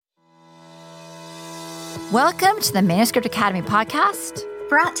Welcome to the Manuscript Academy podcast,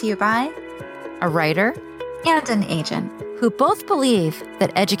 brought to you by a writer and an agent who both believe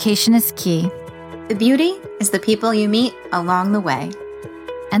that education is key. The beauty is the people you meet along the way.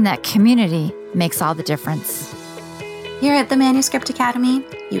 And that community makes all the difference. Here at the Manuscript Academy,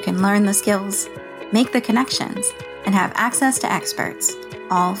 you can learn the skills, make the connections, and have access to experts,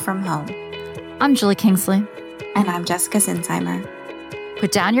 all from home. I'm Julie Kingsley. And I'm Jessica Sinsheimer.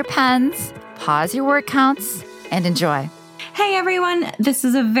 Put down your pens, pause your word counts, and enjoy. Hey everyone, this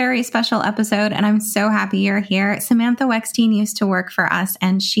is a very special episode and I'm so happy you're here. Samantha Wekstein used to work for us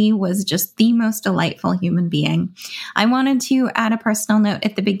and she was just the most delightful human being. I wanted to add a personal note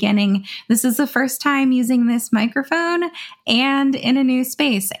at the beginning. This is the first time using this microphone and in a new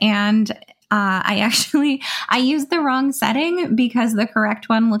space, and I used the wrong setting because the correct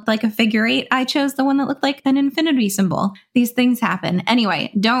one looked like a figure eight. I chose the one that looked like an infinity symbol. These things happen.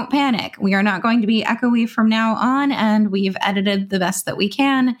 Anyway, don't panic. We are not going to be echoey from now on, and we've edited the best that we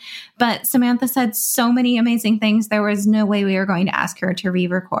can. But Samantha said so many amazing things. There was no way we were going to ask her to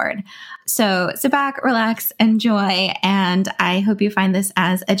re-record. So sit back, relax, enjoy, and I hope you find this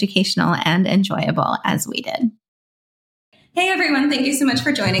as educational and enjoyable as we did. Hey everyone, thank you so much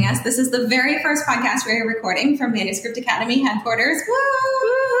for joining us. This is the very first podcast we're recording from Manuscript Academy headquarters. Woo!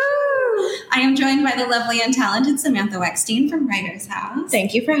 I am joined by the lovely and talented Samantha Wekstein from Writer's House.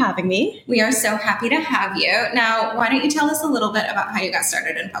 Thank you for having me. We are so happy to have you. Now, why don't you tell us a little bit about how you got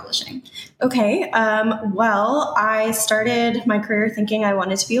started in publishing? Okay. Well, I started my career thinking I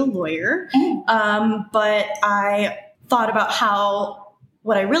wanted to be a lawyer, but I thought about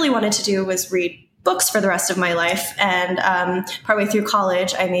what I really wanted to do was read books for the rest of my life. And partway through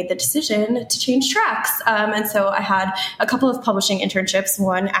college, I made the decision to change tracks. And so I had a couple of publishing internships,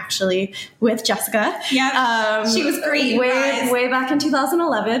 one actually with Jessica. Yeah, she was great. Way back in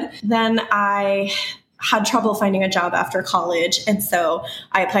 2011. Then I had trouble finding a job after college. And so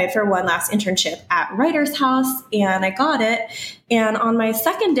I applied for one last internship at Writer's House and I got it. And on my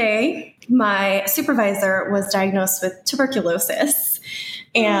second day, my supervisor was diagnosed with tuberculosis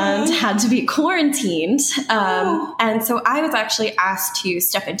and had to be quarantined. And so I was actually asked to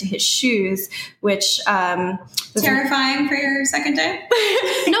step into his shoes, which was terrifying for your second day?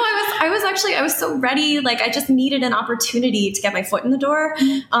 No, I was so ready. Like I just needed an opportunity to get my foot in the door.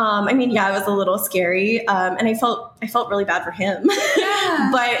 It was a little scary. And I felt really bad for him. Yeah.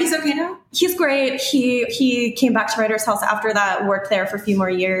 But he's okay now? He's great. He came back to Writer's House after that, worked there for a few more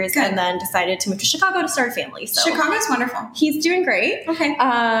years, and then decided to move to Chicago to start a family. So Chicago's wonderful. He's doing great. Okay.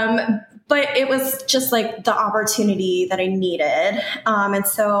 But it was just like the opportunity that I needed. And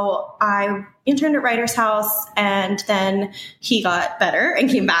so I interned at Writer's House and then he got better and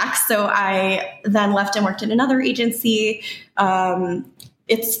came back. So I then left and worked in another agency.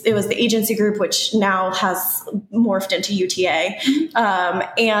 It was the agency group, which now has morphed into UTA.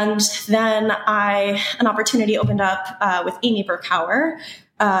 And then an opportunity opened up with Amy Burkhauer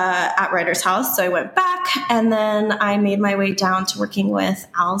at Writer's House. So I went back and then I made my way down to working with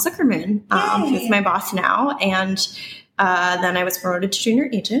Al Zuckerman, who's my boss now. And then I was promoted to junior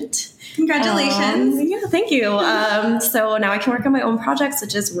agent. Congratulations. Yeah, thank you. So now I can work on my own projects,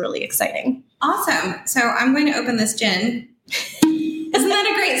 which is really exciting. Awesome. So I'm going to open this gin. Isn't that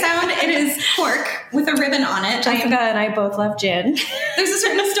a great sound? It is cork with a ribbon on it. Jessica and I both love gin. There's a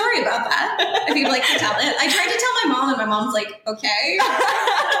certain story about that, if you'd like to tell it. I tried to tell my mom, and my mom's like, okay.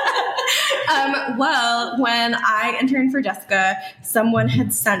 Well, when I interned for Jessica, someone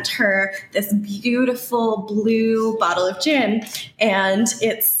had sent her this beautiful blue bottle of gin, and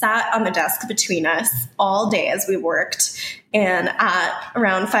it sat on the desk between us all day as we worked. And at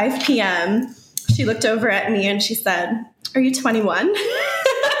around 5 p.m., she looked over at me and she said, "Are you 21? I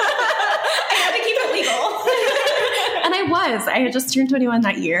had to keep it legal. And I was. I had just turned 21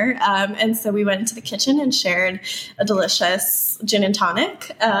 that year. And so we went into the kitchen and shared a delicious gin and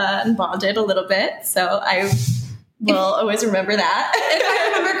tonic and bonded a little bit. So I will always remember that. If I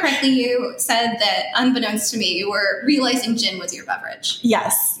remember correctly, you said that unbeknownst to me, you were realizing gin was your beverage.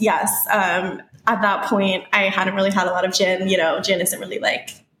 Yes. At that point, I hadn't really had a lot of gin. You know, gin isn't really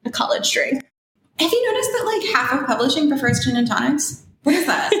like a college drink. Have you noticed that like half of publishing prefers gin and tonics? What is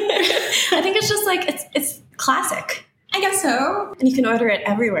that? I think it's just like, it's classic. I guess so. And you can order it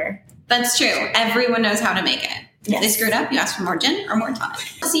everywhere. That's true. Everyone knows how to make it. If they screwed up, you ask for more gin or more tonic.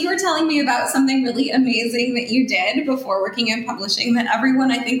 So you were telling me about something really amazing that you did before working in publishing that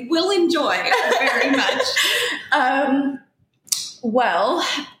everyone I think will enjoy very much. Well,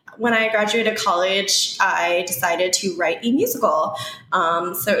 when I graduated college, I decided to write a musical.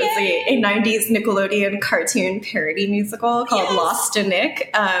 So it's a 90s Nickelodeon cartoon parody musical called Lost in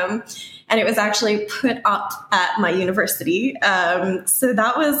Nick. and it was actually put up at my university. So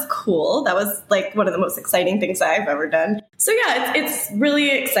that was cool. That was like one of the most exciting things that I've ever done. So yeah, it's really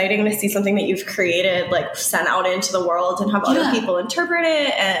exciting to see something that you've created, like sent out into the world and have other people interpret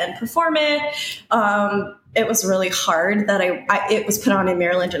it and perform it. It was really hard that it was put on in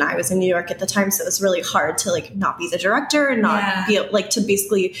Maryland and I was in New York at the time. So it was really hard to like not be the director and not be like to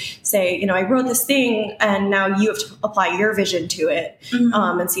basically say, you know, I wrote this thing and now you have to apply your vision to it,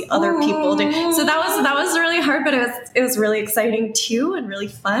 and see other people do. So that was really hard, but it was really exciting too and really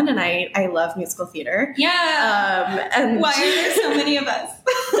fun. And I love musical theater. Yeah. And why are there so many of us?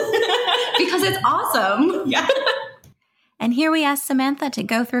 because it's awesome. Yeah. And here we ask Samantha to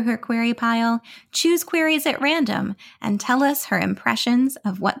go through her query pile, choose queries at random, and tell us her impressions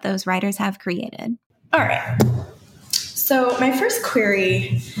of what those writers have created. All right. So my first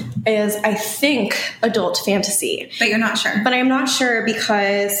query is, I think, adult fantasy. But you're not sure. But I'm not sure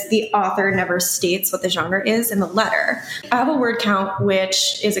because the author never states what the genre is in the letter. I have a word count,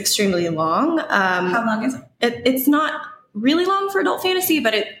 which is extremely long. How long is it? It's not really long for adult fantasy,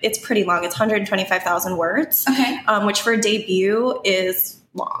 but it's pretty long. It's 125,000 words, which for a debut is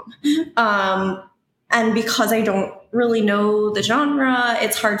long. And because I don't really know the genre,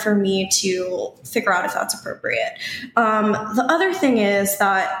 it's hard for me to figure out if that's appropriate. The other thing is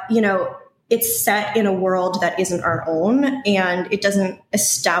that, you know, it's set in a world that isn't our own and it doesn't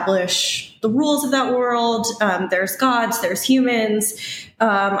establish the rules of that world. There's gods, there's humans.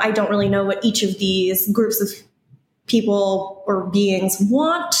 I don't really know what each of these groups of people or beings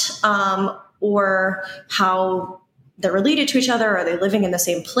want, or how they're related to each other. Are they living in the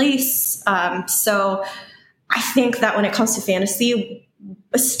same place? So I think that when it comes to fantasy,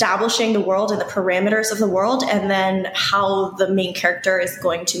 establishing the world and the parameters of the world and then how the main character is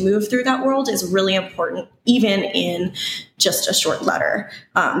going to move through that world is really important, even in just a short letter.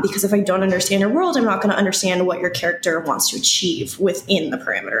 Because if I don't understand your world, I'm not going to understand what your character wants to achieve within the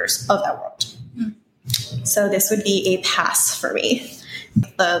parameters of that world. So this would be a pass for me.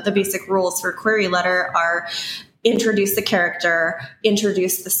 The basic rules for query letter are introduce the character,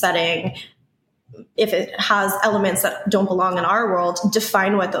 introduce the setting. If it has elements that don't belong in our world,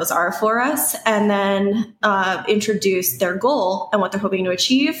 define what those are for us, and then introduce their goal and what they're hoping to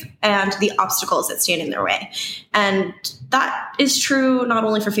achieve and the obstacles that stand in their way. And that is true not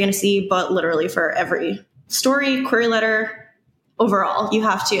only for fantasy, but literally for every story, query letter. Overall, you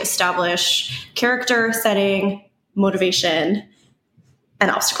have to establish character, setting, motivation, and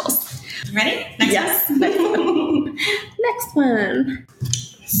obstacles. Ready? Next one. Next one.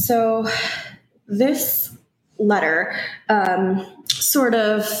 So this letter sort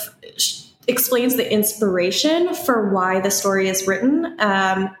of explains the inspiration for why the story is written.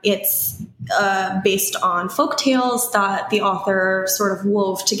 It's based on folk tales that the author sort of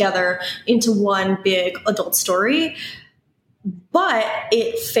wove together into one big adult story. But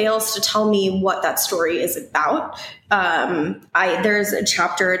it fails to tell me what that story is about. There's a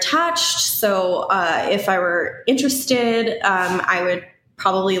chapter attached, so if I were interested, I would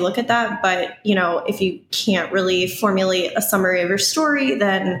probably look at that. But, you know, if you can't really formulate a summary of your story,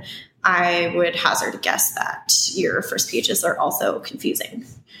 then I would hazard a guess that your first pages are also confusing.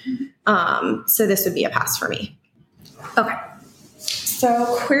 So this would be a pass for me. Okay.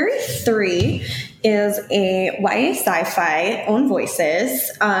 So query 3 is a YA sci-fi own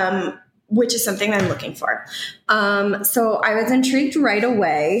voices, which is something I'm looking for. So I was intrigued right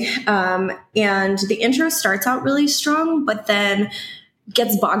away. And the intro starts out really strong, but then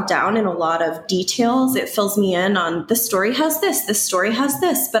gets bogged down in a lot of details. It fills me in on this story has this story has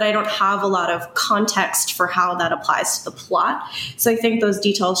this, but I don't have a lot of context for how that applies to the plot. So I think those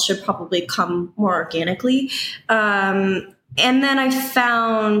details should probably come more organically. And then I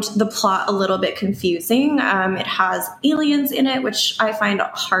found the plot a little bit confusing. It has aliens in it, which I find a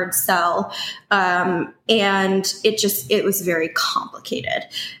hard sell. And it was very complicated.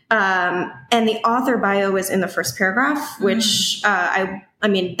 And the author bio was in the first paragraph, which I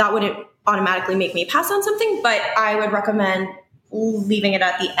mean, that wouldn't automatically make me pass on something, but I would recommend leaving it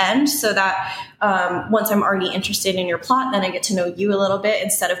at the end so that once I'm already interested in your plot, then I get to know you a little bit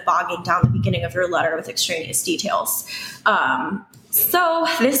instead of bogging down the beginning of your letter with extraneous details. So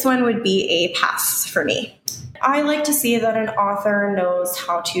this one would be a pass for me. I like to see that an author knows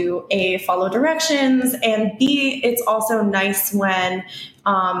how to A, follow directions, and B, it's also nice when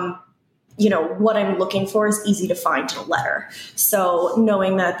what I'm looking for is easy to find in a letter. So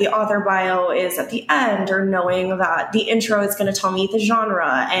knowing that the author bio is at the end, or knowing that the intro is going to tell me the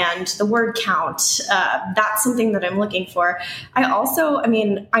genre and the word count, that's something that I'm looking for. I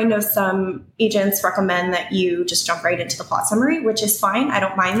know some agents recommend that you just jump right into the plot summary, which is fine. I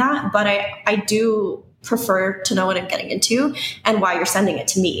don't mind that, but I do prefer to know what I'm getting into and why you're sending it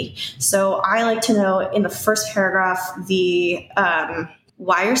to me. So I like to know in the first paragraph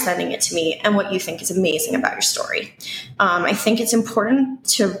why you're sending it to me and what you think is amazing about your story. I think it's important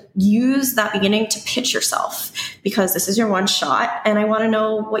to use that beginning to pitch yourself, because this is your one shot and I want to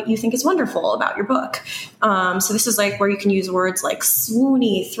know what you think is wonderful about your book. So this is like where you can use words like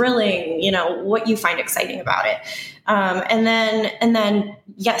swoony, thrilling, what you find exciting about it. And then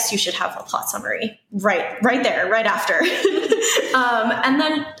yes, you should have a plot summary right there, right after. And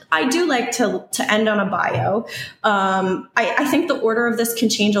then I do like to end on a bio. I think the order of this can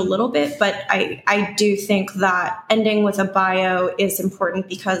change a little bit, but I do think that ending with a bio is important,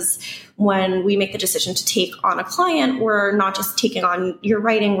 because when we make the decision to take on a client, we're not just taking on your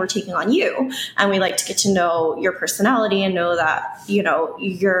writing, we're taking on you. And we like to get to know your personality and know that,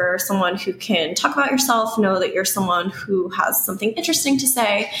 you're someone who can talk about yourself, know that you're someone who has something interesting to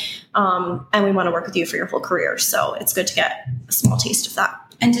say. And we want to work with you for your whole career. So it's good to get a small taste of that.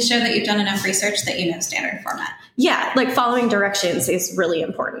 And to show that you've done enough research that you know standard format. Yeah, like following directions is really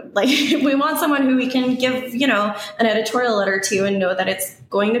important. Like we want someone who we can give, an editorial letter to and know that it's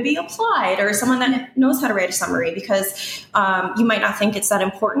going to be applied, or someone that knows how to write a summary, because you might not think it's that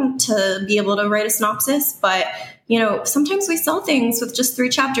important to be able to write a synopsis, but sometimes we sell things with just 3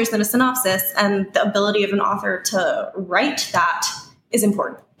 chapters and a synopsis, and the ability of an author to write that is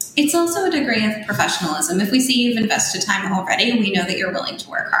important. It's also a degree of professionalism. If we see you've invested time already, we know that you're willing to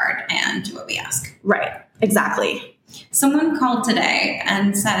work hard and do what we ask. Right. Exactly. Someone called today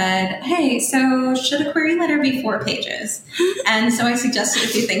and said, hey, so should a query letter be 4 pages? And so I suggested a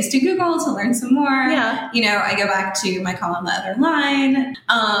few things to Google to learn some more. Yeah. I go back to my call on the other line.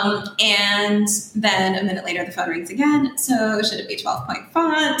 And then a minute later, the phone rings again. So should it be 12-point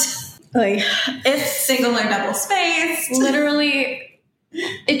font? It's single or double spaced. Literally,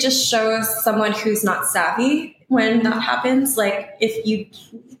 it just shows someone who's not savvy when that happens. Like if you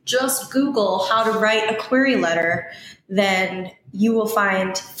just Google how to write a query letter, then you will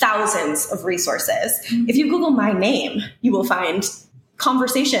find thousands of resources. If you Google my name, you will find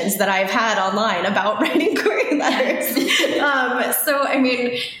conversations that I've had online about writing query letters.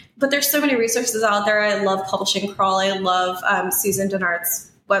 But there's so many resources out there. I love Publishing Crawl. I love Susan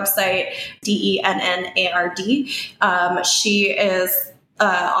Dennard's website, Dennard. She is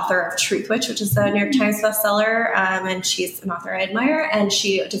author of Truth Witch, which is the New York Times bestseller. And she's an author I admire. And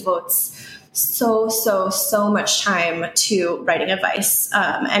she devotes so much time to writing advice.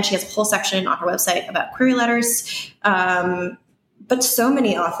 And she has a whole section on her website about query letters. But so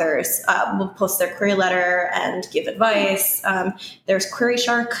many authors will post their query letter and give advice. There's Query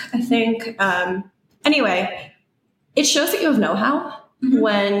Shark, I think. Anyway, it shows that you have know-how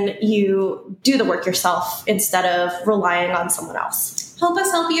when you do the work yourself instead of relying on someone else. Help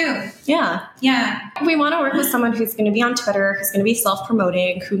us help you. Yeah. We want to work with someone who's going to be on Twitter, who's going to be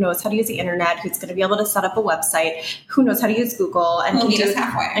self-promoting, who knows how to use the internet, who's going to be able to set up a website, who knows how to use Google and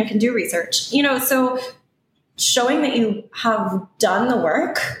can do research. So showing that you have done the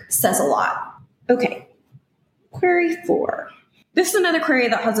work says a lot. Okay. Query 4. This is another query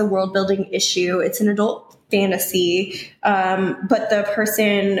that has a world building issue. It's an adult fantasy, but the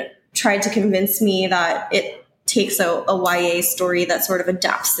person tried to convince me that it takes a YA story that sort of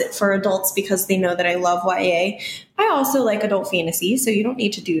adapts it for adults because they know that I love YA. I also like adult fantasy, so you don't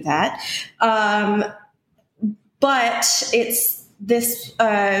need to do that. But it's this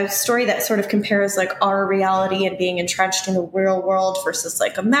story that sort of compares like our reality and being entrenched in the real world versus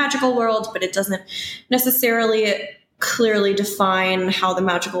like a magical world, but it doesn't necessarily clearly define how the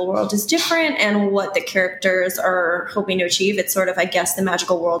magical world is different and what the characters are hoping to achieve. It's sort of, I guess, the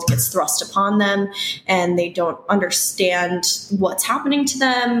magical world gets thrust upon them and they don't understand what's happening to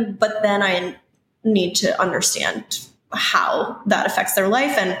them. But then I need to understand how that affects their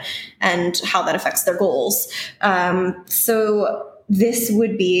life and how that affects their goals. So this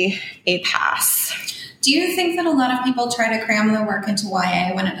would be a pass. Do you think that a lot of people try to cram the work into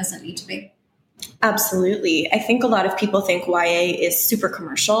YA when it doesn't need to be? Absolutely. I think a lot of people think YA is super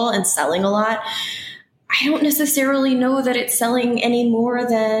commercial and selling a lot. I don't necessarily know that it's selling any more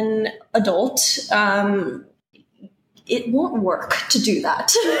than adult. it won't work to do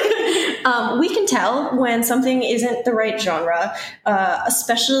that. We can tell when something isn't the right genre,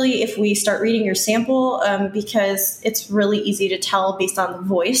 especially if we start reading your sample, because it's really easy to tell based on the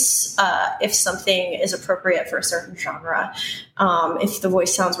voice if something is appropriate for a certain genre. If the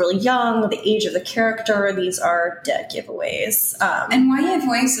voice sounds really young, the age of the character, these are dead giveaways. And YA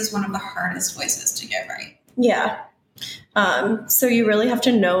voice is one of the hardest voices to get right. Yeah. So you really have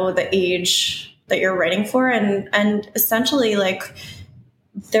to know the age that you're writing for, and essentially, like,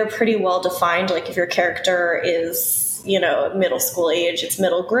 they're pretty well defined. Like, if your character is, middle school age, it's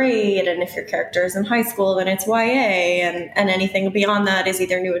middle grade, and if your character is in high school, then it's YA, and anything beyond that is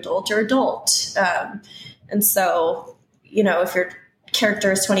either new adult or adult. And so, if your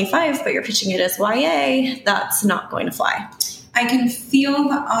character is 25 but you're pitching it as YA, that's not going to fly. I can feel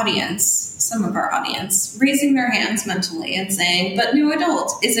the audience, some of our audience, raising their hands mentally and saying, but new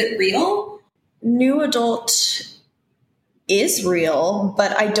adult, is it real? New adult is real,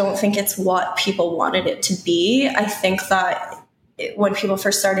 but I don't think it's what people wanted it to be. I think that when people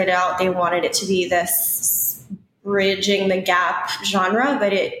first started out, they wanted it to be this bridging the gap genre,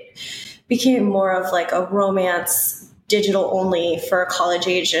 but it became more of like a romance, digital only for college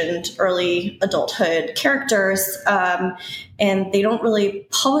age and early adulthood characters. And they don't really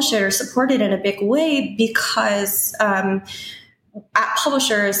publish it or support it in a big way because at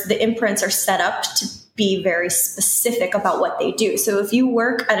publishers, the imprints are set up to be very specific about what they do. So if you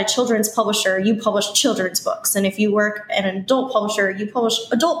work at a children's publisher, you publish children's books. And if you work at an adult publisher, you publish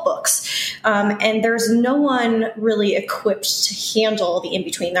adult books. And there's no one really equipped to handle the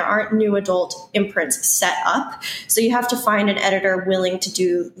in-between. There aren't new adult imprints set up. So you have to find an editor willing to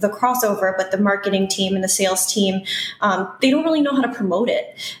do the crossover, but the marketing team and the sales team, they don't really know how to promote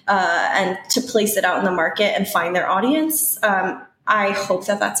it and to place it out in the market and find their audience. I hope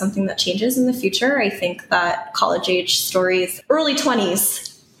that that's something that changes in the future. I think that college age stories, early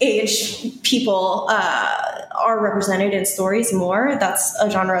 20s age people are represented in stories more. That's a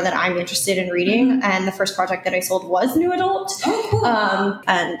genre that I'm interested in reading. Mm-hmm. And the first project that I sold was new adult. Oh, cool.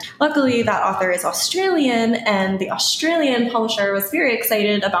 And luckily that author is Australian, and the Australian publisher was very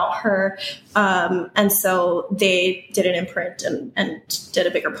excited about her. And so they did an imprint and did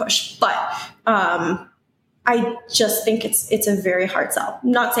a bigger push. But I just think it's a very hard sell.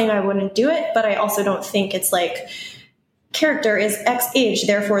 I'm not saying I wouldn't do it, but I also don't think it's like character is X age,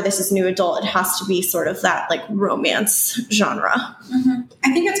 therefore this is new adult. It has to be sort of that like romance genre. Mm-hmm.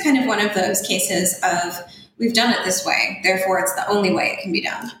 I think it's kind of one of those cases of we've done it this way, therefore it's the only way it can be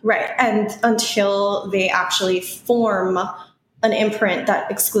done. Right. And until they actually form an imprint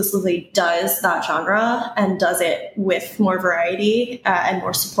that exclusively does that genre and does it with more variety and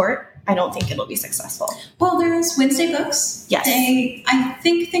more support, I don't think it'll be successful. Well, there's Wednesday Books. Yes. They, I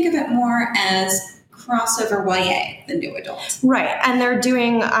think of it more as crossover YA than new adult. Right. And they're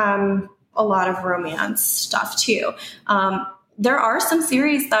doing a lot of romance stuff too. There are some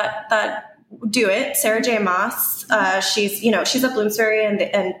series that do it. Sarah J. Maas, she's at Bloomsbury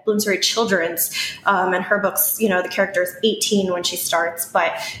and Bloomsbury Children's, and her books, the character is 18 when she starts,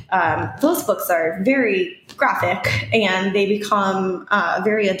 but those books are very graphic and they become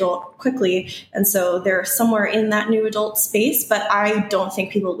very adult quickly. And so they're somewhere in that new adult space, but I don't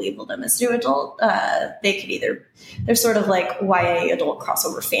think people label them as new adult. They're sort of like YA adult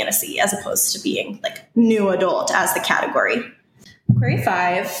crossover fantasy as opposed to being like new adult as the category. Grade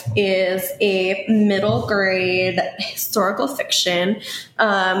 5 is a middle grade historical fiction.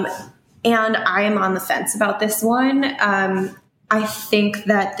 And I am on the fence about this one. I think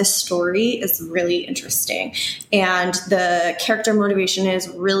that the story is really interesting and the character motivation is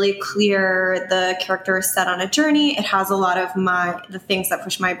really clear. The character is set on a journey. It has a lot of the things that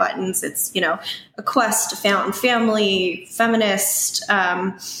push my buttons. It's, a quest, a found family, feminist.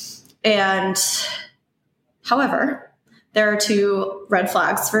 And however, there are two red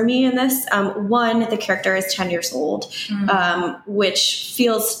flags for me in this. One, the character is 10 years old, which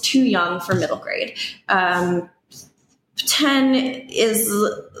feels too young for middle grade. 10 is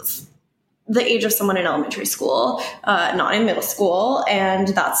the age of someone in elementary school, not in middle school, and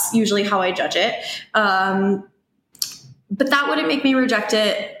that's usually how I judge it. But that wouldn't make me reject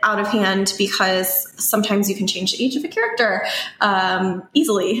it out of hand because sometimes you can change the age of a character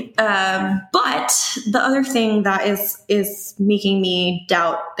easily. But the other thing that is making me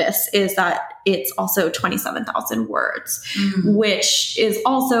doubt this is that it's also 27,000 words, which is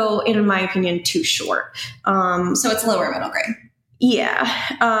also, in my opinion, too short. So it's lower middle grade. Yeah.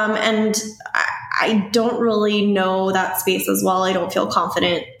 And I don't really know that space as well. I don't feel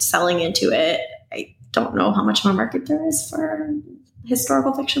confident selling into it. I don't know how much of a market there is for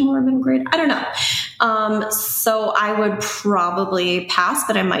historical fiction lower middle grade. I don't know. So I would probably pass,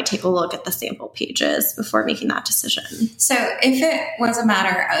 but I might take a look at the sample pages before making that decision. So if it was a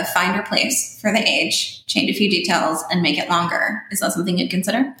matter of find or place for the age, change a few details, and make it longer, is that something you'd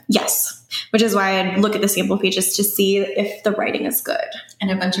consider? Yes, which is why I'd look at the sample pages to see if the writing is good. And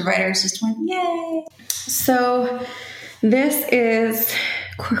a bunch of writers just went, yay. So this is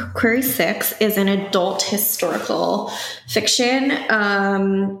Query 6 is an adult historical fiction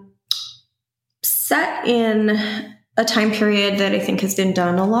set in a time period that I think has been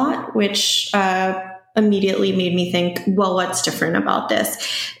done a lot, which immediately made me think, well, what's different about this?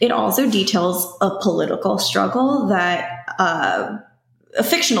 It also details a political struggle that, a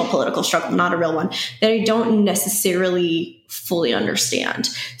fictional political struggle, not a real one, that I don't necessarily fully understand.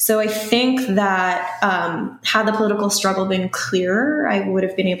 So I think that had the political struggle been clearer, I would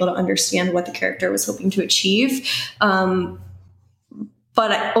have been able to understand what the character was hoping to achieve. But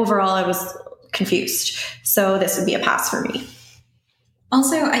overall, I was confused. So this would be a pass for me.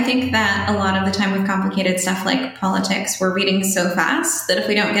 Also, I think that a lot of the time with complicated stuff like politics, we're reading so fast that if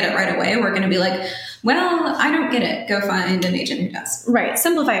we don't get it right away, we're going to be like, well, I don't get it. Go find an agent who does. Right.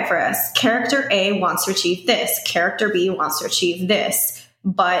 Simplify it for us. Character A wants to achieve this. Character B wants to achieve this.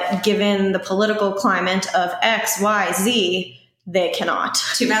 But given the political climate of X, Y, Z, they cannot.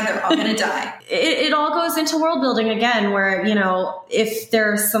 Too bad they're all going to die. It all goes into world building again, where, you know, if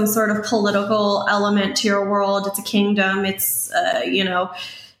there's some sort of political element to your world, it's a kingdom, it's, you know,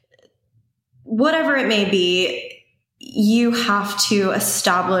 whatever it may be, you have to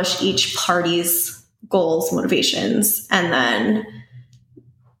establish each party's goals, motivations, and then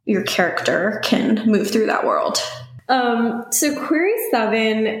your character can move through that world. So Query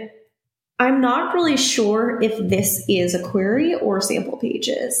 7, I'm not really sure if this is a query or sample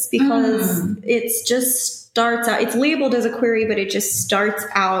pages, because it's just starts out, it's labeled as a query, but it just starts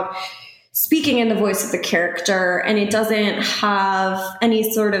out speaking in the voice of the character, and it doesn't have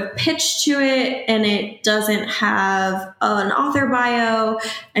any sort of pitch to it, and it doesn't have an author bio,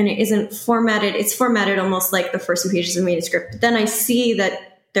 and it isn't formatted. It's formatted almost like the first few pages of the manuscript. But then I see that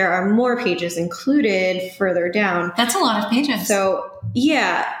there are more pages included further down. That's a lot of pages. So,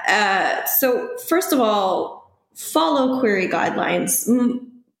 yeah. So first of all, follow query guidelines.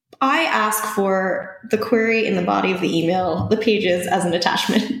 I ask for the query in the body of the email, the pages as an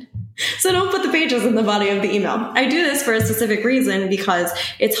attachment. So don't put the pages in the body of the email. I do this for a specific reason, because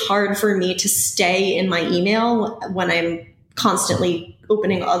it's hard for me to stay in my email when I'm constantly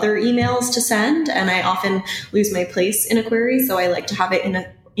opening other emails to send, and I often lose my place in a query. So I like to have it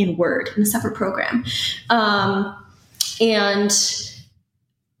in Word, in a separate program. And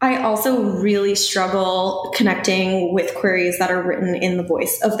I also really struggle connecting with queries that are written in the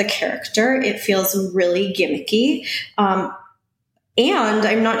voice of the character. It feels really gimmicky. And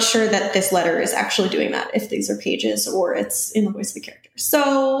I'm not sure that this letter is actually doing that, if these are pages or it's in the voice of the character.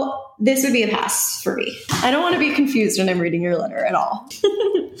 So this would be a pass for me. I don't want to be confused when I'm reading your letter at all.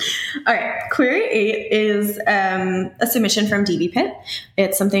 All right. Query 8 is a submission from DB Pit.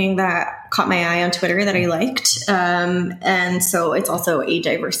 It's something that caught my eye on Twitter that I liked. And so it's also a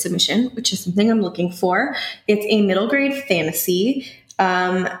diverse submission, which is something I'm looking for. It's a middle grade fantasy.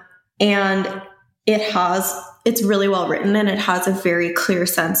 And it's really well written, and it has a very clear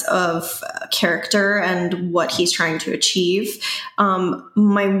sense of character and what he's trying to achieve.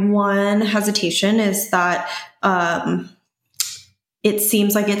 My one hesitation is that it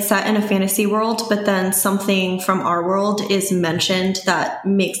seems like it's set in a fantasy world, but then something from our world is mentioned that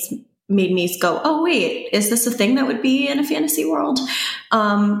made me go, oh, wait, is this a thing that would be in a fantasy world?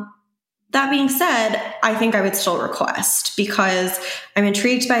 That being said, I think I would still request, because I'm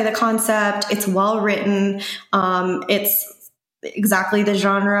intrigued by the concept. It's well written. It's exactly the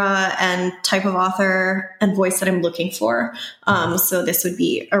genre and type of author and voice that I'm looking for. So this would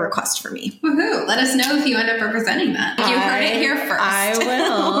be a request for me. Woohoo! Let us know if you end up representing that. You heard it here first.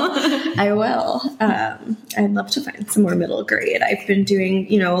 I will. I'd love to find some more middle grade. I've been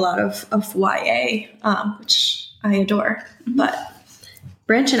doing, a lot of YA, which I adore, but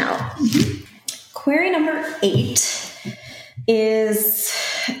branching out. Mm-hmm. Query number 8 is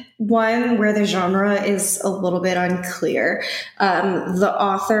one where the genre is a little bit unclear. The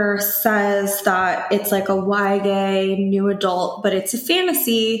author says that it's like a YA new adult, but it's a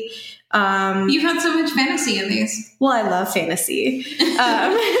fantasy. You've had so much fantasy in these. Well, I love fantasy.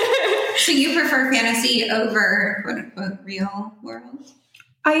 So you prefer fantasy over quote real world?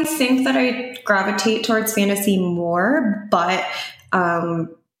 I think that I gravitate towards fantasy more, but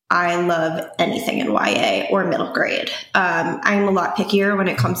I love anything in YA or middle grade. I'm a lot pickier when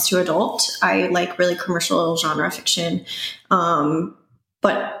it comes to adult. I like really commercial genre fiction.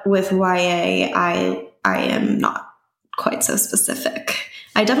 But with YA, I am not quite so specific.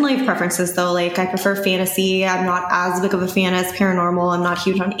 I definitely have preferences though. Like I prefer fantasy. I'm not as big of a fan as paranormal. I'm not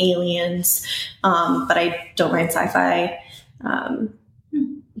huge on aliens. But I don't mind sci-fi.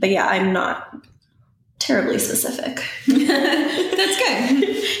 But yeah, I'm not terribly specific. That's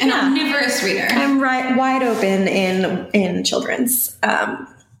good. An omnivorous reader. I'm wide open in children's,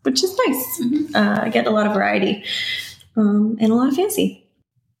 which is nice. Mm-hmm. I get a lot of variety and a lot of fancy.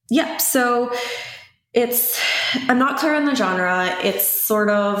 Yeah, so I'm not clear on the genre. It's sort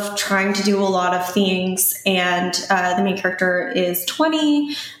of trying to do a lot of things, and the main character is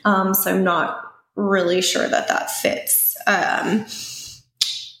 20, so I'm not really sure that fits.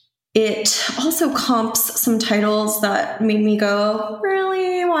 It also comps some titles that made me go,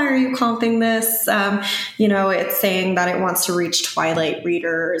 really? Why are you comping this? It's saying that it wants to reach Twilight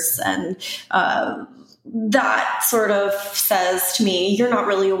readers, and that sort of says to me, you're not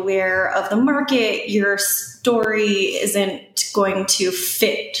really aware of the market. Your story isn't going to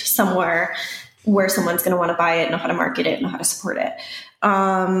fit somewhere where someone's going to want to buy it, know how to market it, know how to support it.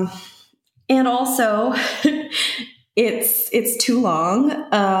 And also it's too long,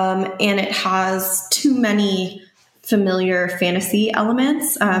 and it has too many familiar fantasy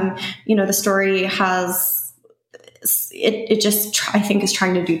elements. The story has, it just, I think, is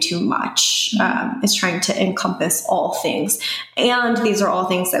trying to do too much. It's trying to encompass all things. And these are all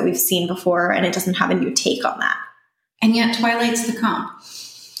things that we've seen before, and it doesn't have a new take on that. And yet Twilight's the comp.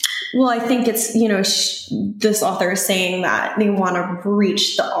 Well, I think it's, this author is saying that they want to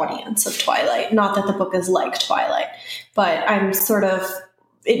reach the audience of Twilight. Not that the book is like Twilight, but I'm sort of,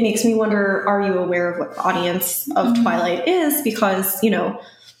 it makes me wonder, are you aware of what the audience of Twilight is? Because,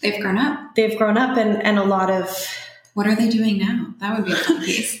 they've grown up. And a lot of... What are they doing now? That would be a fun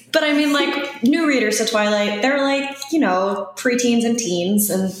piece. But I mean, like, new readers to Twilight, they're like, preteens and teens,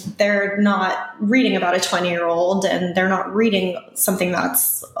 and they're not reading about a 20-year-old, and they're not reading something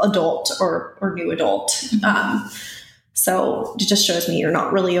that's adult or new adult. Mm-hmm. So it just shows me you're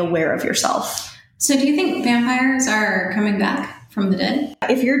not really aware of yourself. So do you think vampires are coming back from the dead?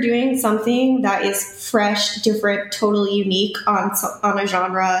 If you're doing something that is fresh, different, totally unique on a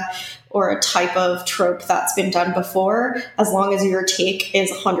genre or a type of trope that's been done before, as long as your take is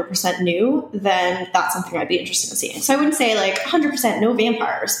 100% new, then that's something I'd be interested in seeing. So I wouldn't say 100% no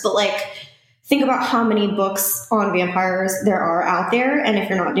vampires, but think about how many books on vampires there are out there. And if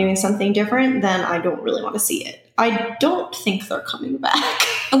you're not doing something different, then I don't really want to see it. I don't think they're coming back.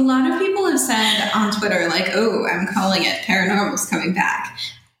 A lot of people have said on Twitter, oh, I'm calling it paranormal's coming back.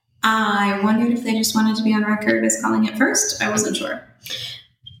 I wondered if they just wanted to be on record as calling it first. I wasn't sure.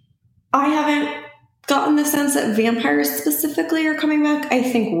 I haven't gotten the sense that vampires specifically are coming back. I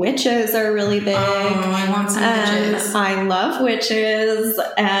think witches are really big. Oh, I want some witches. I love witches.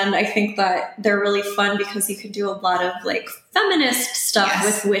 And I think that they're really fun because you can do a lot of feminist stuff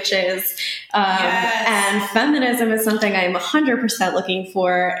with witches. And feminism is something I'm 100% looking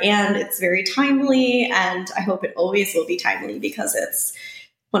for. And it's very timely. And I hope it always will be timely because it's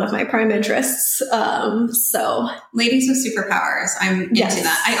one of my prime interests. So ladies with superpowers, I'm into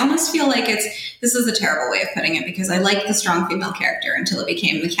that. I almost feel like this is a terrible way of putting it because I like the strong female character until it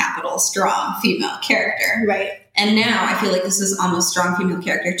became the capital strong female character. Right. And now I feel like this is almost strong female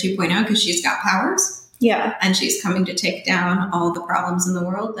character 2.0 because she's got powers. Yeah. And she's coming to take down all the problems in the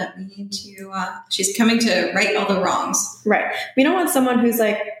world that we need to, she's coming to right all the wrongs. Right. We don't want someone who's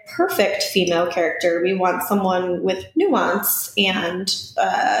perfect female character. We want someone with nuance, and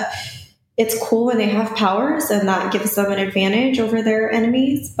it's cool when they have powers and that gives them an advantage over their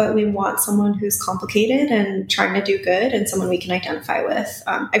enemies, but we want someone who's complicated and trying to do good and someone we can identify with.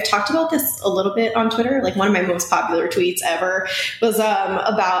 I've talked about this a little bit on Twitter. One of my most popular tweets ever was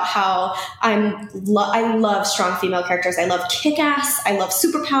about how I love strong female characters. I love kick-ass. I love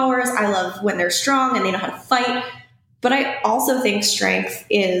superpowers. I love when they're strong and they know how to fight. But I also think strength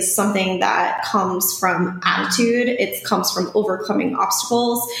is something that comes from attitude. It comes from overcoming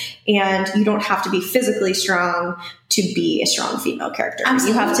obstacles. And you don't have to be physically strong to be a strong female character.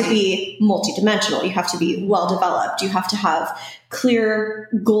 Absolutely. You have to be multidimensional. You have to be well-developed. You have to have clear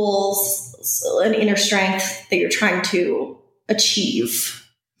goals, an inner strength that you're trying to achieve.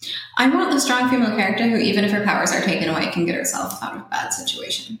 I want the strong female character who, even if her powers are taken away, can get herself out of a bad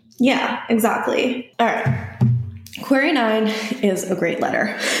situation. Yeah, exactly. All right. Query 9 is a great letter.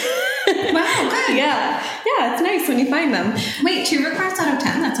 Wow, good. Yeah, it's nice when you find them. Wait, 2 requests out of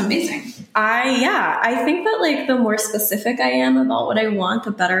 10? That's amazing. I think that the more specific I am about what I want,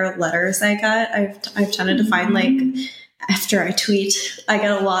 the better letters I get. I've tended to find after I tweet, I get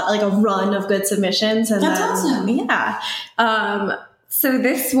a run of good submissions. And that's awesome. Yeah. So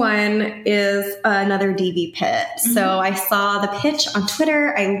this one is another DV pit. So I saw the pitch on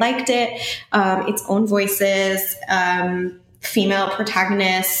Twitter. I liked it. Its own voices, female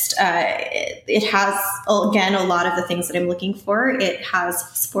protagonist. It has, again, a lot of the things that I'm looking for. It has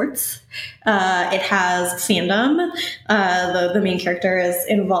sports. It has fandom. The main character is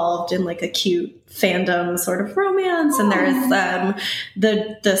involved in like a cute fandom sort of romance, and there's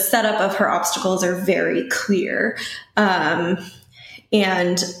the setup of her obstacles are very clear.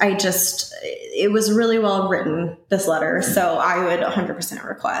 And it was really well written, this letter. So I would 100%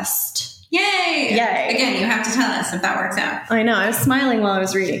 request. Yay! Yay. Again, you have to tell us if that works out. I know. I was smiling while I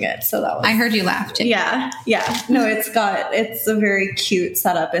was reading it. So that was. I heard you laugh too. Yeah. Yeah. No, it's a very cute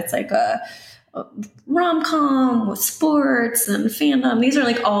setup. It's like a rom-com with sports and fandom. These are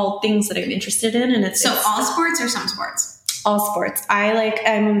like all things that I'm interested in. And it's all sports or some sports? All sports.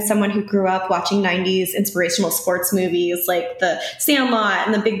 I'm someone who grew up watching 90s inspirational sports movies like The Sandlot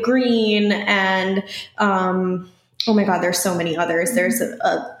and The Big Green and, oh my God, there's so many others. There's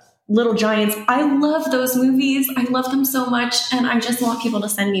a Little Giants. I love those movies. I love them so much. And I just want people to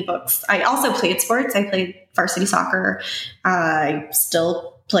send me books. I also played sports. I played varsity soccer. I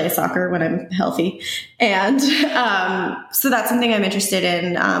still play soccer when I'm healthy. And so that's something I'm interested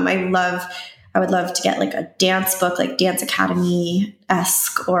in. I would love to get like a dance book, like Dance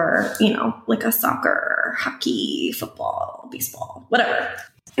Academy-esque, or, like a soccer, hockey, football, baseball, whatever.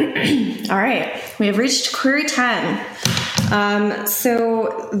 All right. We have reached query 10.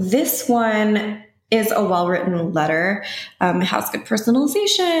 So this one is a well-written letter. It has good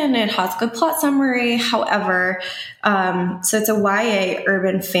personalization. It has good plot summary. However, so it's a YA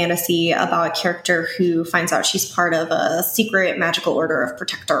urban fantasy about a character who finds out she's part of a secret magical order of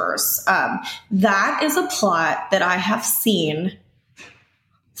protectors. That is a plot that I have seen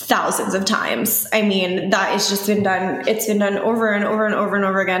thousands of times. I mean, that has just been done. It's been done over and over and over and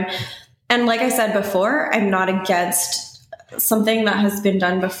over again. And like I said before, I'm not against something that has been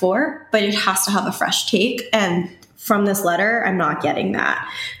done before, but it has to have a fresh take. And from this letter, I'm not getting that.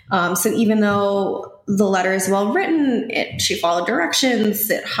 So even though the letter is well written, she followed directions,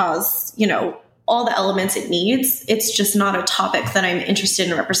 it has, all the elements it needs. It's just not a topic that I'm interested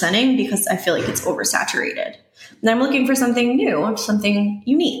in representing because I feel like it's oversaturated. And I'm looking for something new, something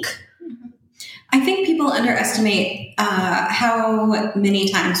unique. I think people underestimate how many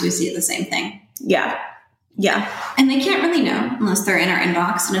times we see the same thing. Yeah. Yeah. And they can't really know unless they're in our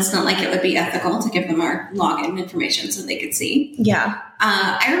inbox. And it's not like it would be ethical to give them our login information so they could see. Yeah.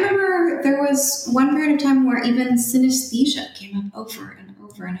 I remember there was one period of time where even synesthesia came up over and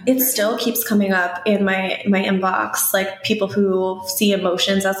over and over. It still keeps coming up in my inbox, like people who see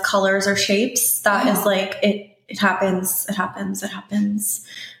emotions as colors or shapes. That is like, it happens.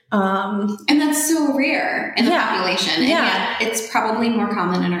 And that's so rare in the population. And yet it's probably more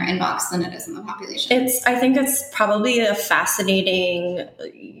common in our inbox than it is in the population. I think it's probably a fascinating,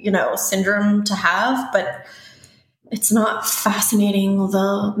 syndrome to have, but it's not fascinating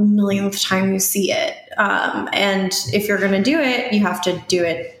the millionth time you see it. And if you're going to do it, you have to do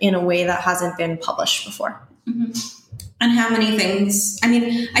it in a way that hasn't been published before. Mm-hmm. And how many things, I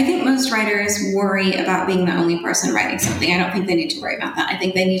think most writers worry about being the only person writing something. I don't think they need to worry about that. I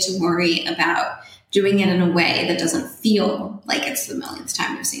think they need to worry about doing it in a way that doesn't feel like it's the millionth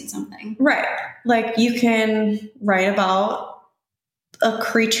time you've seen something. Right. Like you can write about a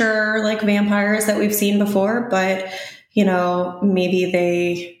creature like vampires that we've seen before, but, maybe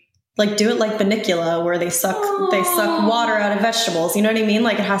they like do it like Banicula where they suck water out of vegetables. You know what I mean?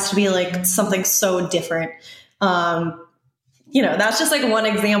 Like it has to be like something so different. That's just like one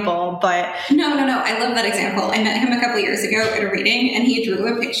example, but no. I love that example. I met him a couple years ago at a reading and he drew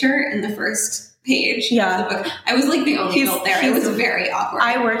a picture in the first page of the book. I was like the only adult there. It was very awkward.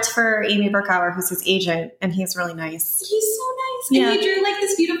 I worked for Amy Burkauer, who's his agent, and he's really nice. He's so nice. And he drew like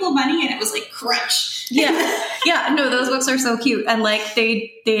this beautiful bunny and it was like crunch. Yeah. Yeah. No, those books are so cute. And like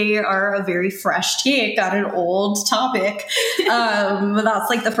they are a very fresh take on an old topic. That's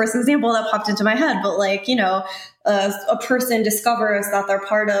like the first example that popped into my head. But like, a person discovers that they're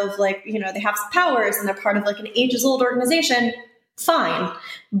part of like, they have powers and they're part of like an ages old organization. Fine.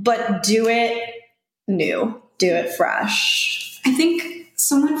 But do it new. Do it fresh. I think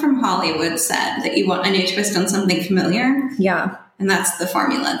someone from Hollywood said that you want a new twist on something familiar. Yeah. And that's the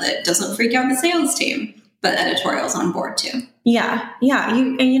formula that doesn't freak out the sales team. but editorial's on board too. Yeah.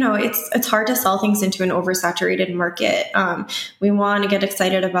 It's hard to sell things into an oversaturated market. We want to get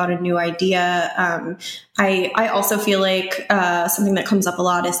excited about a new idea. I also feel like something that comes up a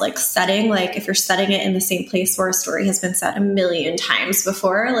lot is like setting. Like if you're setting it in the same place where a story has been set a million times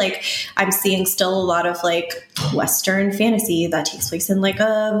before, like I'm seeing still a lot of like Western fantasy that takes place in like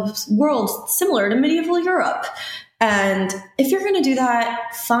a world similar to medieval Europe. And if you're going to do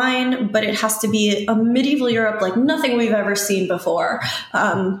that, fine, but it has to be a medieval Europe like nothing we've ever seen before.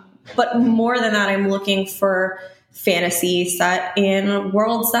 But more than that, I'm looking for fantasy set in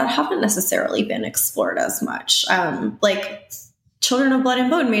worlds that haven't necessarily been explored as much. Like Children of Blood and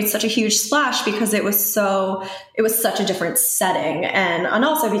Bone made such a huge splash because it was such a different setting, and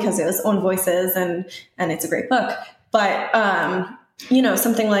also because it was own voices and it's a great book. But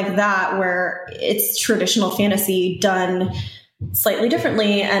something like that where it's traditional fantasy done slightly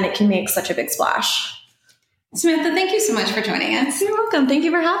differently and it can make such a big splash. Samantha, thank you so much for joining us. You're welcome. Thank you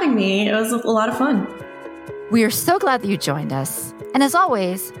for having me. It was a lot of fun. We are so glad that you joined us. And as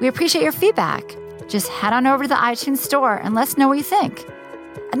always, we appreciate your feedback. Just head on over to the iTunes store and let us know what you think.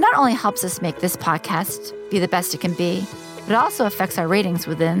 It not only helps us make this podcast be the best it can be, but it also affects our ratings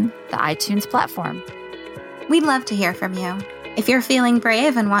within the iTunes platform. We'd love to hear from you. If you're feeling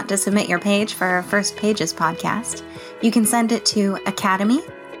brave and want to submit your page for our First Pages podcast, you can send it to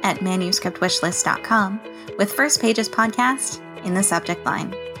academy@manuscriptwishlist.com with First Pages podcast in the subject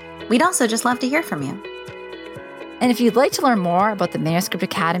line. We'd also just love to hear from you. And if you'd like to learn more about the Manuscript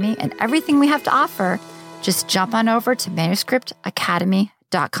Academy and everything we have to offer, just jump on over to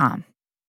manuscriptacademy.com.